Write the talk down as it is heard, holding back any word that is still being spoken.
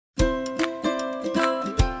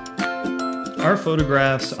Our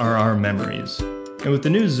photographs are our memories, and with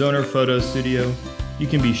the new Zoner Photo Studio, you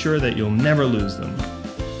can be sure that you'll never lose them.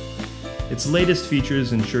 Its latest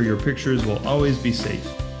features ensure your pictures will always be safe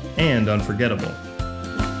and unforgettable.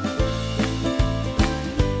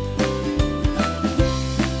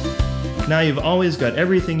 Now you've always got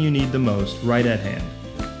everything you need the most right at hand.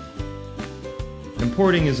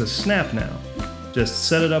 Importing is a snap now. Just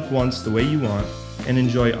set it up once the way you want and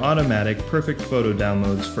enjoy automatic perfect photo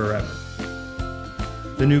downloads forever.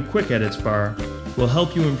 The new Quick Edits bar will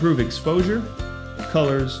help you improve exposure,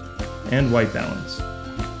 colors, and white balance.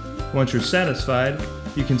 Once you're satisfied,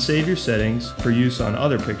 you can save your settings for use on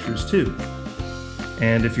other pictures too.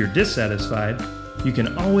 And if you're dissatisfied, you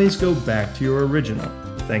can always go back to your original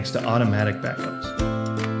thanks to automatic backups.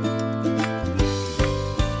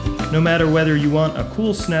 No matter whether you want a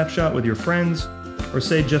cool snapshot with your friends or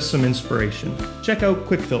say just some inspiration, check out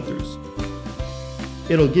Quick Filters.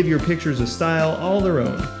 It'll give your pictures a style all their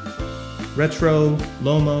own. Retro,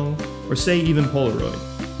 Lomo, or say even Polaroid.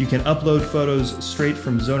 You can upload photos straight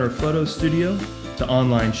from Zoner Photo Studio to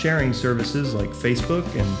online sharing services like Facebook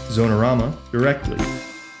and Zonerama directly.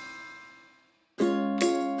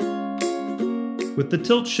 With the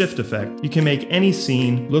tilt-shift effect, you can make any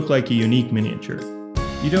scene look like a unique miniature.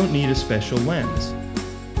 You don't need a special lens.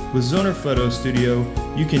 With Zoner Photo Studio,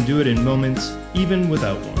 you can do it in moments even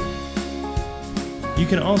without one. You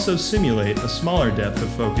can also simulate a smaller depth of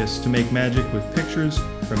focus to make magic with pictures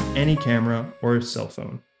from any camera or cell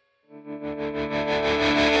phone.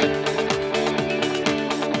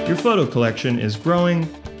 Your photo collection is growing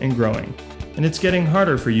and growing, and it's getting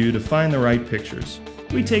harder for you to find the right pictures.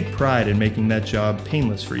 We take pride in making that job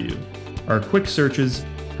painless for you. Our quick searches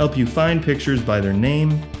help you find pictures by their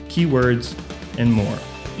name, keywords, and more,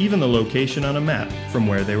 even the location on a map from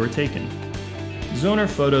where they were taken. Zoner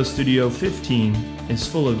Photo Studio 15 is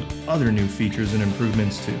full of other new features and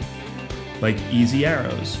improvements too, like easy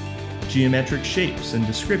arrows, geometric shapes and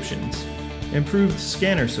descriptions, improved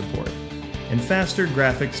scanner support, and faster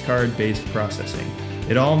graphics card-based processing.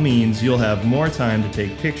 It all means you'll have more time to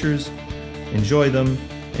take pictures, enjoy them,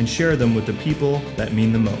 and share them with the people that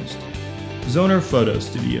mean the most. Zoner Photo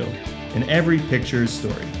Studio, and every picture's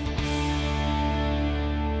story.